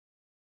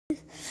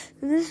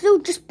This will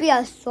just be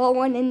a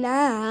someone and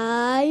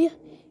I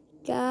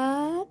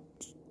got.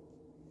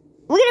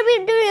 We're gonna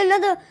be doing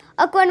another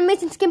aqua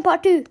animation skin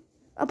part 2.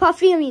 Part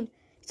 3, I mean.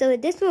 So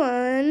this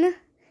one,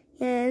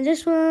 and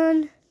this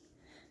one,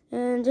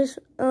 and this.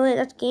 Oh wait,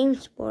 that's Game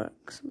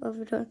Sparks.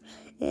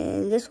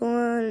 And this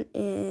one,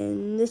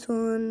 and this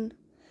one,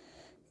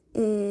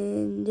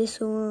 and this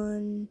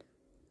one,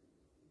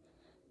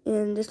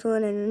 and this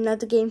one, and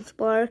another Game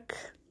Spark.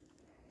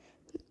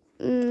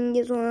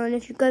 This one,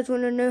 if you guys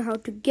want to know how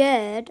to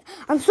get.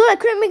 I'm sorry I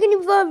couldn't make any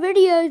more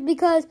videos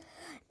because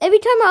every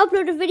time I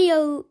upload a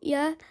video,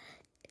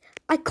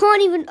 I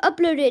can't even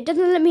upload it. It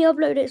doesn't let me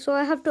upload it, so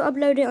I have to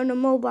upload it on a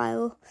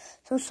mobile.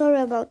 So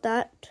sorry about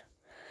that.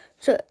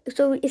 So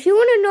if you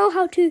want to know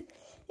how to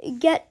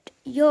get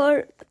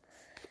your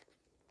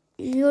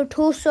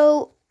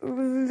torso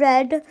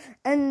red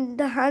and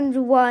the hands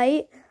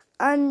white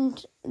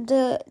and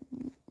the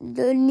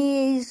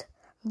knees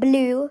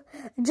blue,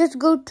 just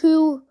go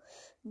to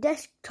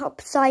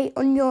desktop site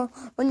on your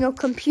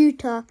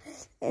computer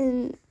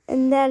and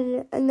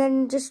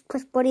then just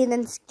press body and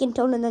then skin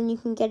tone and then you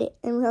can get it.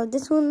 And we have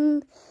this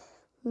one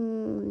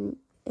and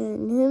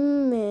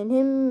him and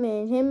him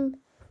and him,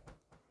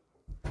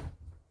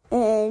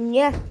 and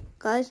yeah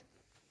guys,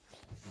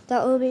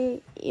 that will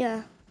be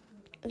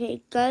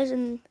okay guys,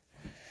 and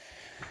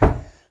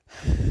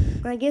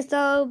I guess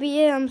that will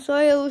be it. I'm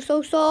sorry it was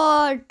so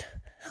short.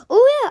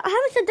 Oh yeah, I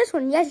haven't said this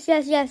one.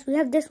 Yes, we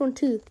have this one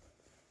too.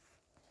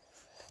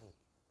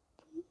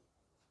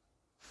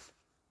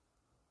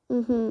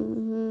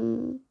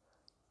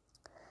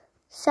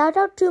 Shout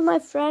out to my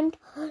friend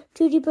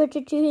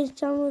 2D32. His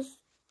channel.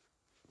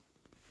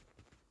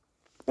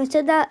 I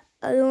said that,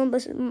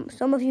 but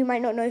some of you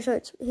might not know. So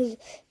it's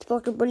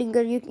Dr. Bullying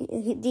Girl.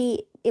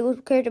 It was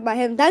created by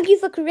him. Thank you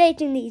for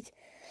creating these,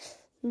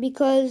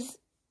 because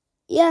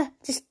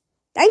just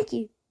thank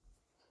you.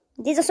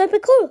 These are super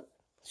cool.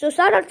 So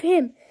shout out to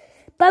him.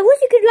 But I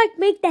wish you could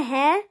make the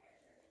hair.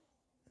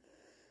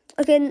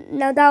 Okay,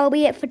 now that will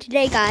be it for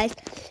today, guys.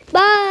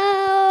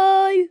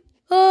 Bye.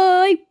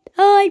 Bye.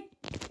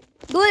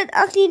 Good.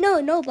 Actually,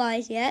 no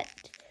buys yet.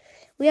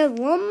 We have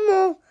one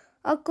more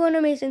aqua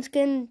animation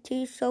skin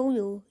to show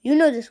you. You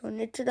know this one.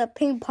 It's the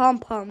pink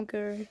pom-pom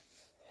girl.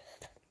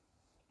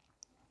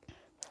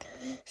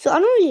 So I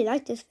don't really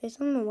like this face.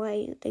 I don't know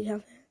why they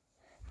have it.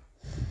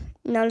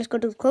 Now let's go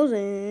to the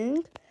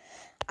closing.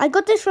 I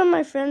got this from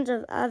my friends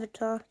of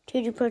Avatar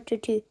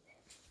 2D32.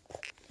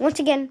 Once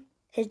again,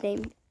 his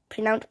name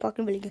pronounced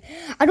fucking really good.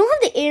 I don't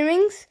have the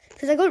earrings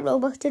because I got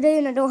Robux today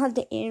and I don't have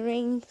the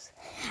earrings.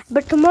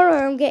 But tomorrow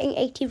I'm getting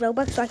 80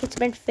 Robux so I can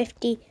spend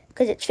 50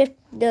 because it's 50.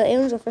 The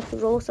earrings are 50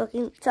 rolls, so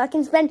I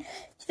can spend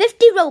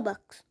 50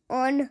 Robux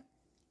on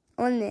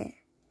there.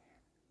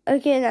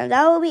 Okay, now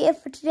that will be it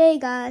for today,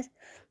 guys.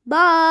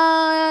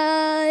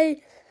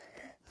 Bye.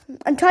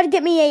 I'm trying to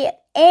get me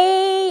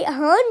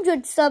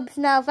 800 subs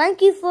now.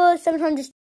 Thank you for 700.